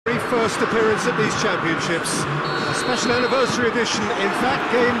first appearance at these championships. A special anniversary edition, in fact,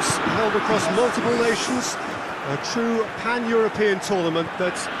 games held across multiple nations. A true pan-European tournament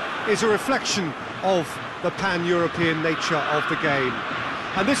that is a reflection of the pan-European nature of the game.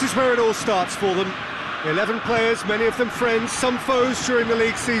 And this is where it all starts for them. 11 players, many of them friends, some foes during the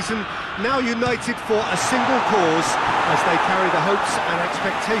league season, now united for a single cause as they carry the hopes and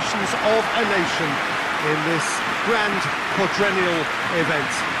expectations of a nation in this grand quadrennial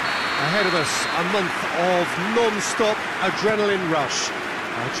event. Ahead of us, a month of non-stop adrenaline rush.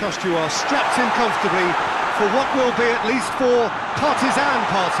 I trust you are strapped in comfortably for what will be, at least for partisan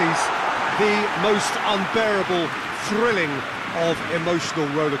parties, the most unbearable, thrilling of emotional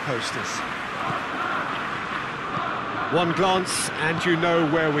roller coasters. One glance and you know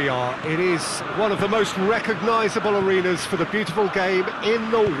where we are. It is one of the most recognisable arenas for the beautiful game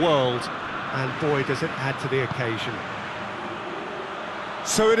in the world. And boy, does it add to the occasion.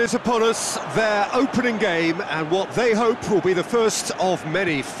 So it is upon us, their opening game, and what they hope will be the first of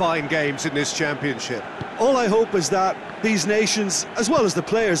many fine games in this championship. All I hope is that these nations, as well as the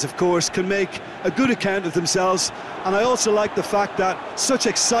players of course, can make a good account of themselves. And I also like the fact that such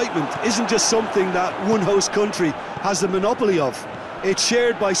excitement isn't just something that one host country has the monopoly of. It's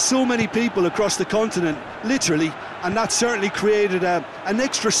shared by so many people across the continent, literally, and that certainly created an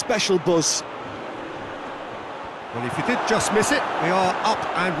extra special buzz. Well, if you did just miss it, we are up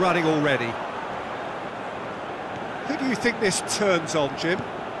and running already. Who do you think this turns on, Jim?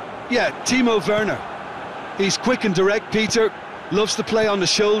 Yeah, Timo Werner. He's quick and direct, Peter, loves to play on the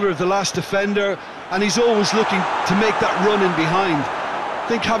shoulder of the last defender, and he's always looking to make that run in behind. I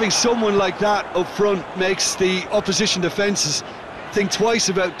think having someone like that up front makes the opposition defences think twice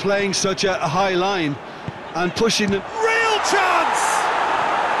about playing such a high line and pushing them. Real chance!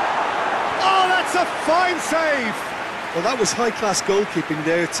 Oh, that's a fine save! Well, that was high-class goalkeeping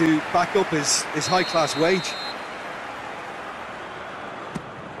there to back up his high-class wage.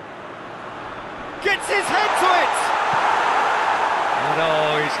 Gets his head to it! And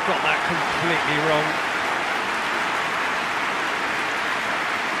oh, he's got that completely wrong.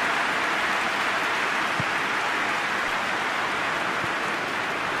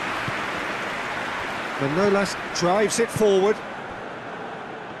 Manolas drives it forward.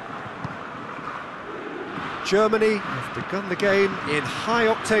 Germany have begun the game in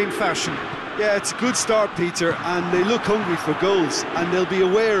high-octane fashion. Yeah, it's a good start, Peter, and they look hungry for goals, and they'll be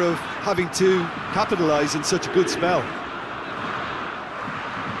aware of having to capitalise in such a good spell.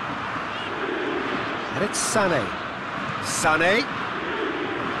 And it's Sané. Sané.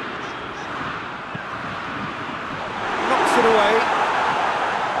 Knocks it away.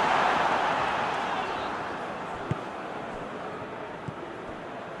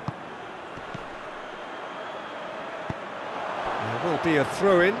 There will be a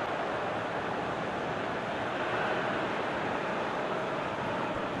throw-in.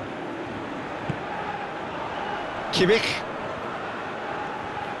 Kimmich.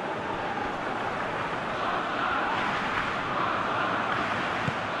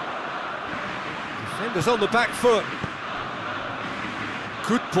 Defenders on the back foot.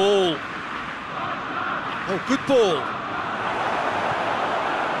 Good ball. Oh, good ball.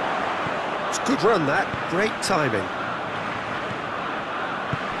 It's a good run, that. Great timing.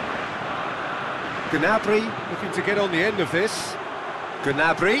 Gnabry looking to get on the end of this.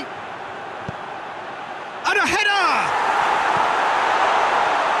 Gnabry. And a header!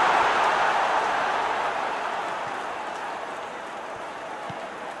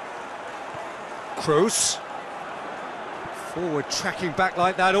 Kroos. Forward tracking back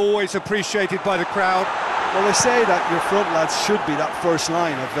like that, always appreciated by the crowd. Well, they say that your front lads should be that first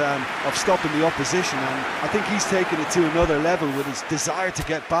line of stopping the opposition, and I think he's taken it to another level with his desire to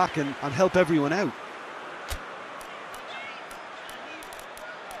get back and help everyone out.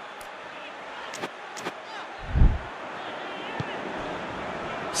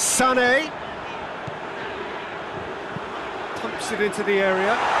 Sané pumps it into the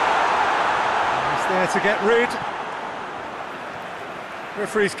area. He's there to get rid.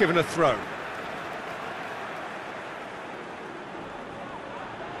 Referee's given a throw.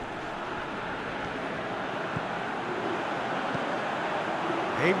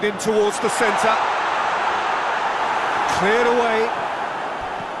 Aimed in towards the centre. Cleared away.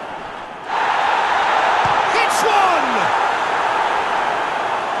 It's one!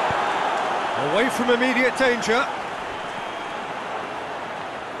 Away from immediate danger.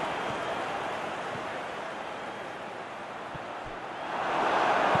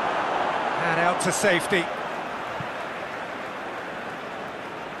 And out to safety.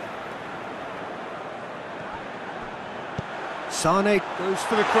 Sane goes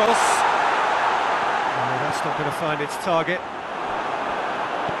for the cross. Oh, that's not going to find its target.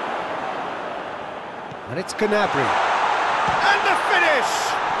 And it's Gnabry. And the finish!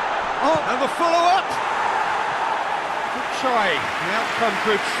 Oh, and the follow-up. Good try. The outcome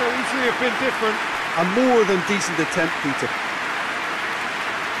could so easily have been different. A more than decent attempt, Peter.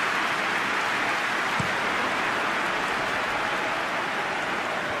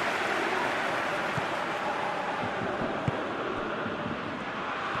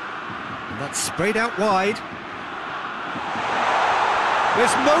 And that's sprayed out wide.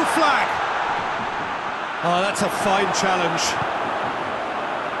 There's no flag. Oh, that's a fine challenge.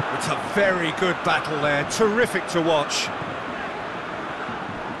 It's a very good battle there, terrific to watch.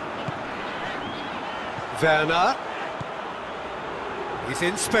 Werner. He's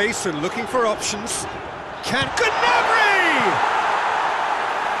in space and looking for options. Gnabry!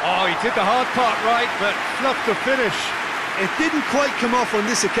 Oh, he did the hard part right, but fluffed the finish. It didn't quite come off on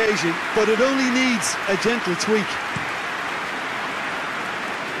this occasion, but it only needs a gentle tweak.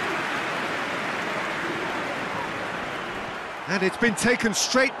 And it's been taken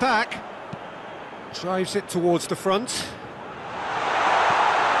straight back. Drives it towards the front.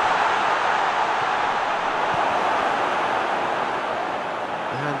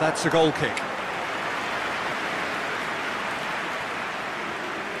 And that's a goal kick.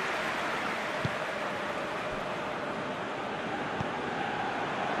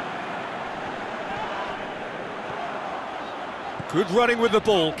 Good running with the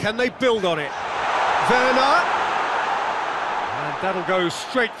ball. Can they build on it? Werner. And that'll go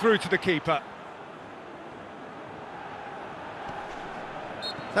straight through to the keeper.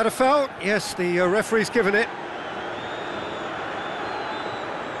 Is that a foul? Yes, the referee's given it.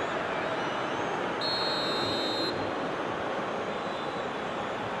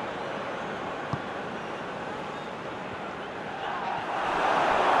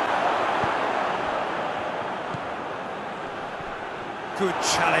 Good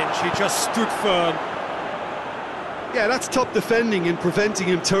challenge, he just stood firm. Yeah, that's top defending and preventing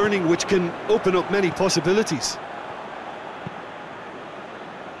him turning, which can open up many possibilities.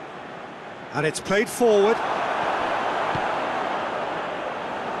 And it's played forward.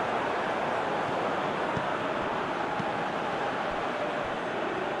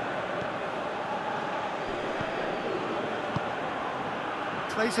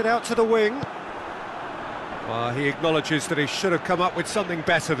 Plays it out to the wing. Well, he acknowledges that he should have come up with something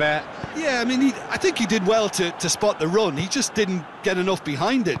better there. Yeah, I mean, I think he did well to spot the run. He just didn't get enough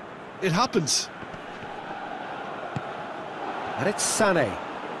behind it. It happens. And it's Sané.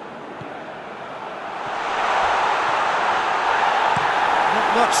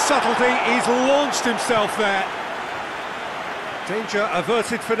 Not much subtlety, he's launched himself there. Danger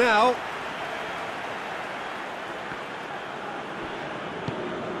averted for now.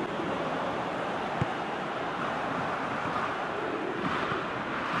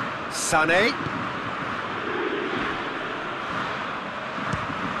 Sané.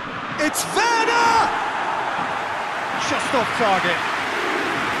 It's Werner! Just off target.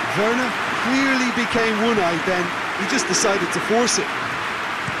 Werner clearly became one-eyed then. He just decided to force it.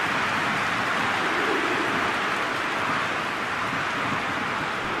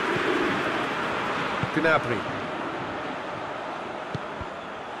 Gnabry.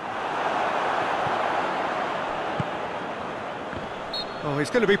 Oh,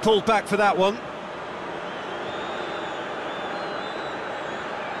 he's going to be pulled back for that one.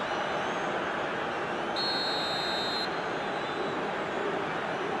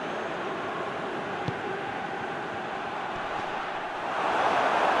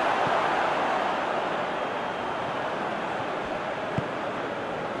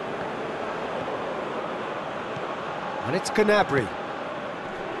 And it's Gnabry.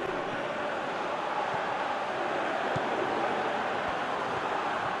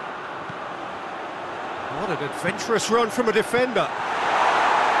 What an adventurous run from a defender.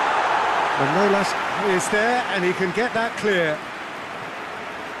 Manolas is there and he can get that clear.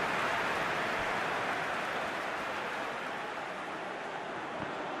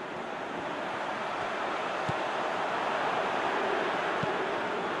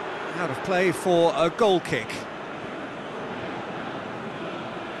 Out of play for a goal kick.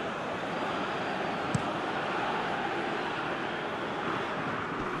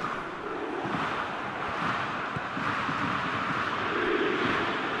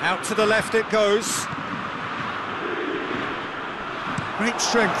 Out to the left it goes. Great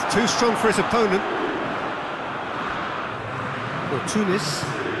strength, too strong for his opponent. Tunis.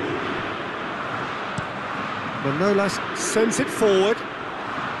 Manolas sends it forward.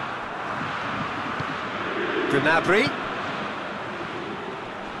 Gnabry.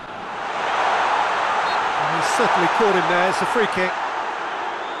 certainly caught him there. It's a free kick.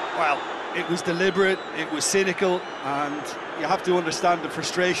 Well, it was deliberate, it was cynical, and you have to understand the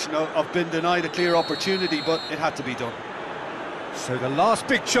frustration of being denied a clear opportunity, but it had to be done. So the last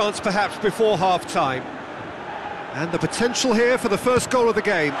big chance perhaps before half-time. And the potential here for the first goal of the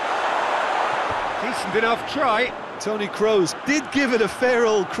game. Decent enough try. Tony Kroos did give it a fair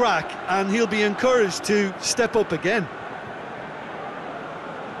old crack, and he'll be encouraged to step up again.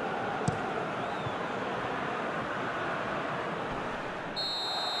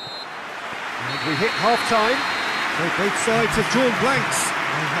 And we hit half-time. So both sides have drawn blanks.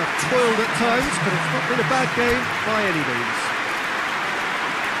 They have toiled at times, but it's not been a bad game by any means.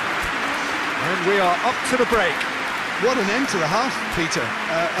 And we are up to the break. What an end to the half, Peter.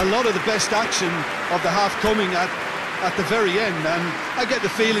 A lot of the best action of the half coming at the very end, and I get the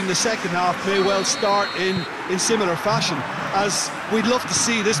feeling the second half may well start in similar fashion, as we'd love to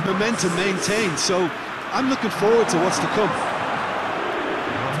see this momentum maintained, so I'm looking forward to what's to come.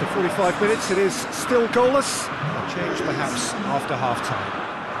 After 45 minutes it is still goalless. A change perhaps after half-time.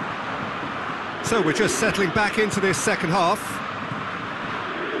 So we're just settling back into this second half.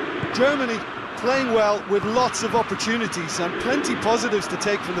 Germany playing well with lots of opportunities and plenty positives to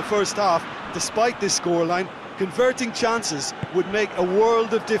take from the first half. Despite this scoreline, converting chances would make a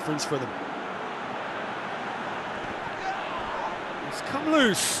world of difference for them. It's come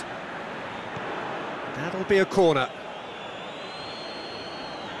loose. That'll be a corner.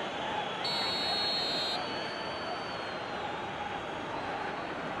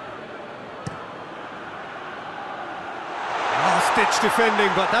 Last-ditch defending,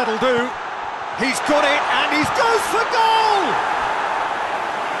 but that'll do. He's got it, and he goes for goal!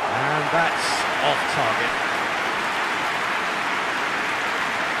 And that's off target.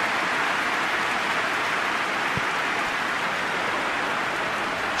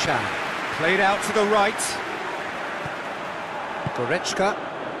 Chan, played out to the right. Goretzka.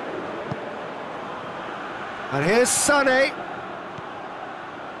 And here's Sané.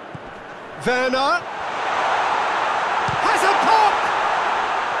 Werner. Has a pop!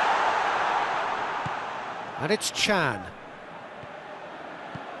 And it's Chan.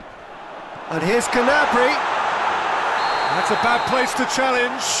 And here's Gnabry. That's a bad place to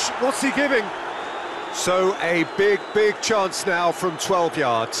challenge. What's he giving? So a big chance now from 12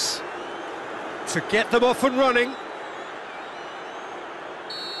 yards to get them off and running.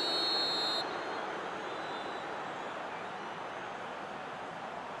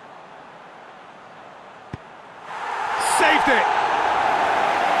 Saved it!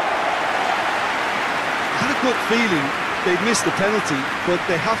 Good feeling they'd missed the penalty, but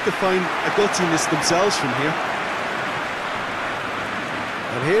they have to find a gutsiness themselves from here.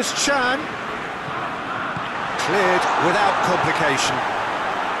 And here's Chan. Cleared without complication.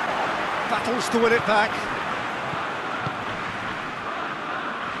 Battles to win it back.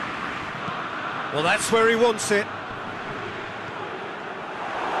 Well, that's where he wants it.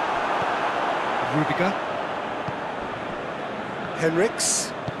 Rudiger.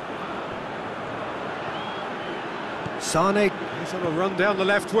 Henriks. Sané, he's on a run down the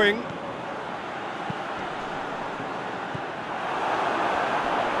left wing.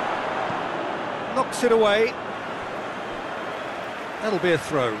 Knocks it away. That'll be a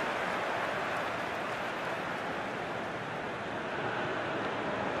throw.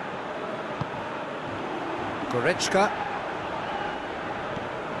 Goretzka.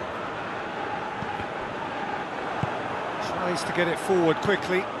 Tries to get it forward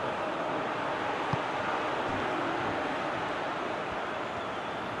quickly.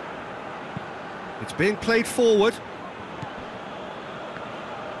 It's being played forward.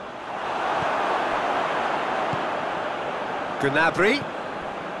 Gnabry.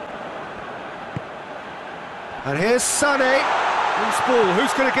 And here's Sané. Loose ball,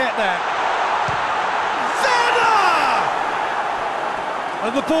 who's going to get there? Werner!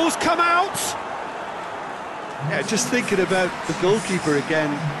 And the ball's come out. Yeah, just thinking about the goalkeeper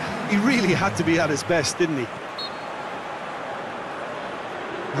again, he really had to be at his best, didn't he?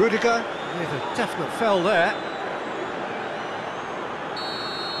 Rudiger with a definite foul there.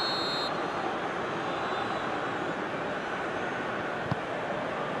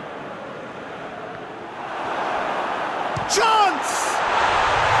 Chance!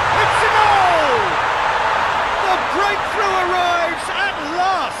 It's a goal! The breakthrough arrives at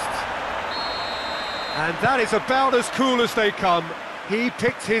last! And that is about as cool as they come. He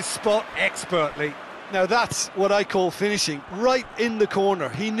picked his spot expertly. Now that's what I call finishing, right in the corner.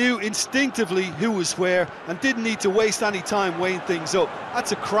 He knew instinctively who was where and didn't need to waste any time weighing things up.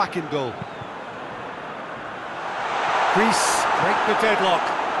 That's a cracking goal. Greece break the deadlock.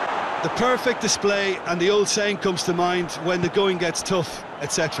 The perfect display, and the old saying comes to mind: when the going gets tough,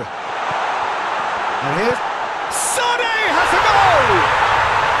 etc. And here's Sane has a goal!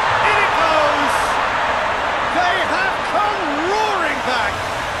 In it goes! They have come roaring back!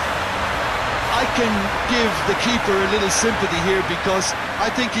 I can give the keeper a little sympathy here because I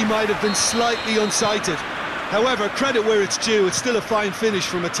think he might have been slightly unsighted. However, credit where it's due, it's still a fine finish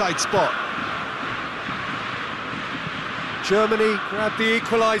from a tight spot. Germany grabbed the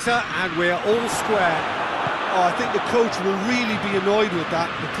equaliser and we're all square. Oh, I think the coach will really be annoyed with that.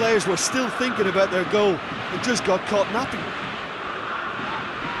 The players were still thinking about their goal and just got caught napping.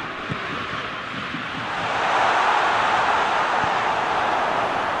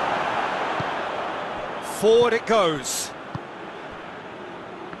 Forward it goes.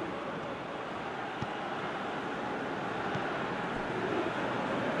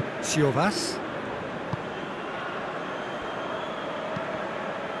 Siovas.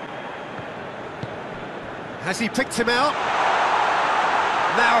 Has he picked him out?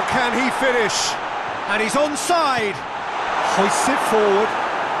 Now can he finish? And he's onside. Hoists it forward.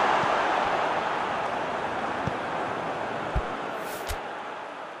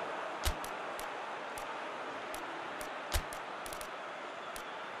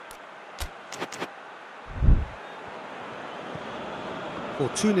 For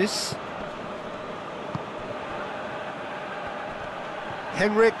Tunis.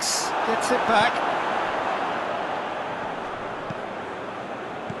 Henriks gets it back.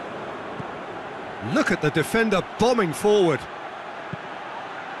 Look at the defender bombing forward.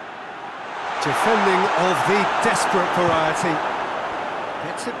 Defending of the desperate variety.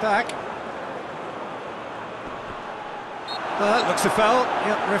 Gets it back. That looks a foul.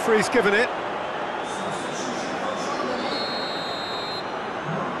 Yep, referee's given it.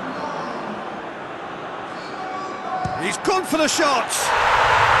 He's gone for the shots.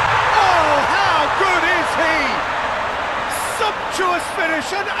 Oh, how good is he? Sumptuous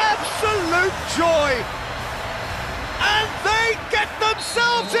finish, an absolute joy. And they get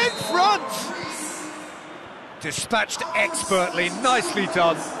themselves in front. Dispatched expertly, nicely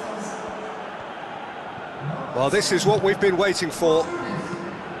done. Well, this is what we've been waiting for.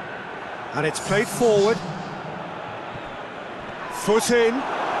 And it's played forward. Foot in.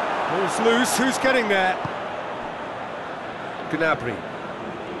 Ball's loose, who's getting there? Gnabry.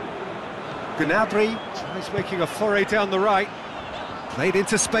 Gnabry tries making a foray down the right. Played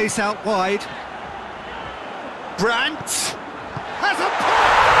into space out wide. Brandt has a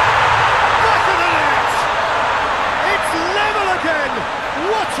back of the net! It's level again!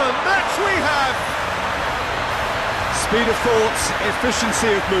 What a match we have! Speed of thought, efficiency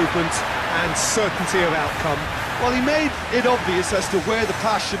of movement and certainty of outcome. Well, he made it obvious as to where the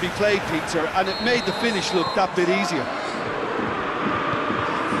pass should be played, Peter, and it made the finish look that bit easier.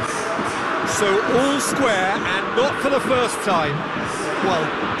 So all square, and not for the first time. Well,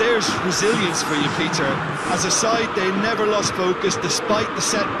 there's resilience for you, Peter. As a side, they never lost focus despite the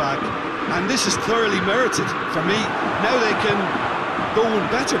setback, and this is thoroughly merited for me. Now they can go one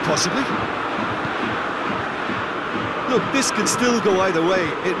better, possibly. Look, this can still go either way.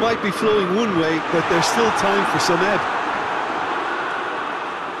 It might be flowing one way, but there's still time for some ebb.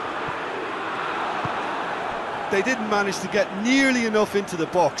 They didn't manage to get nearly enough into the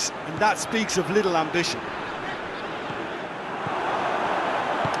box, and that speaks of little ambition.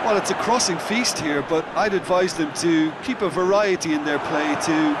 Well, it's a crossing feast here, but I'd advise them to keep a variety in their play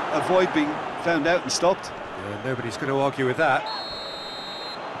to avoid being found out and stopped. Yeah, nobody's going to argue with that.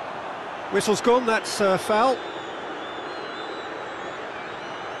 Whistle's gone, that's foul.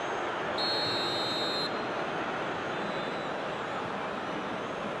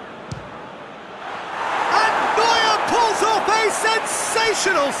 A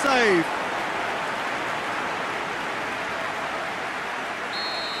sensational save!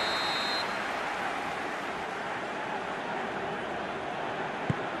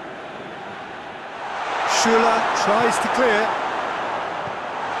 Schuller tries to clear.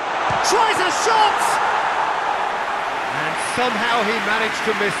 Tries a shot! And somehow he managed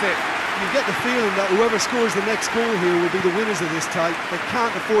to miss it. You get the feeling that whoever scores the next goal here will be the winners of this tie. They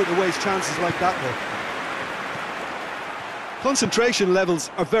can't afford to waste chances like that one. Concentration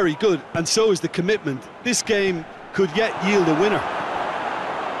levels are very good, and so is the commitment. This game could yet yield a winner.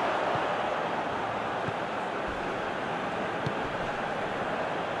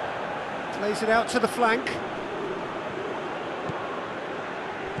 Plays it out to the flank.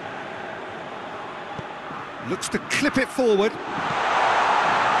 Looks to clip it forward.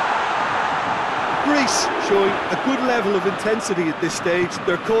 Greece showing a good level of intensity at this stage.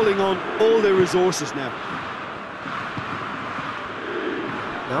 They're calling on all their resources now.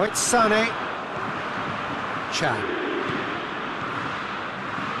 Now it's Sané. Chan.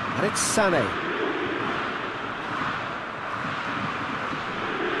 And it's Sané.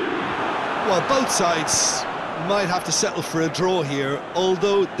 Well, both sides might have to settle for a draw here,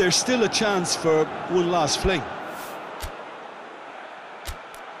 although there's still a chance for one last fling.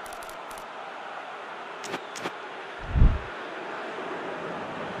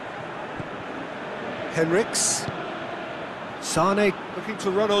 Henriks. Sané looking to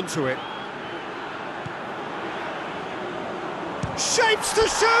run onto it. Shapes to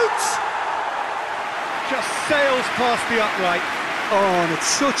shoot! Just sails past the upright. Oh, and it's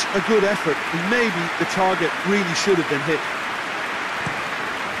such a good effort. Maybe the target really should have been hit.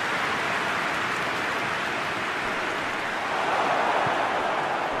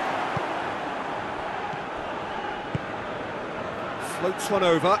 Floats one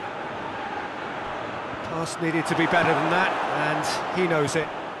over. Pass needed to be better than that, and he knows it.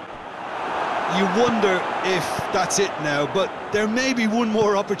 You wonder if that's it now, but there may be one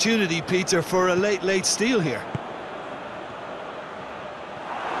more opportunity, Peter, for a late steal here.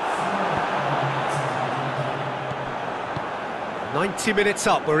 "90 minutes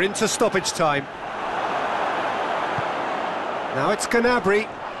up, we're into stoppage time. Now it's Gnabry,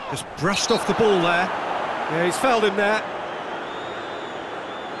 just brushed off the ball there. Yeah, he's fouled him there.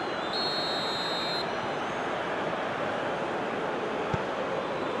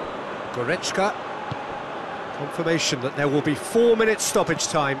 Goretzka, confirmation that there will be 4 minutes stoppage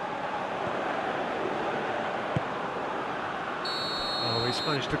time. Oh, he's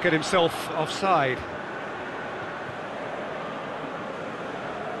managed to get himself offside.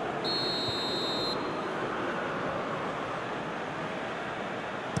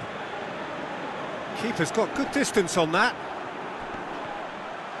 Keeper's got good distance on that.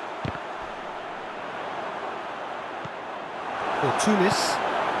 Or Tunis.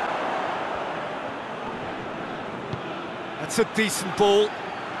 That's a decent ball.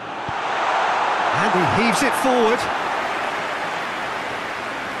 And he heaves it forward.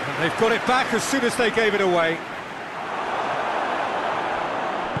 And they've got it back as soon as they gave it away.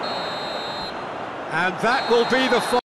 And that will be the final.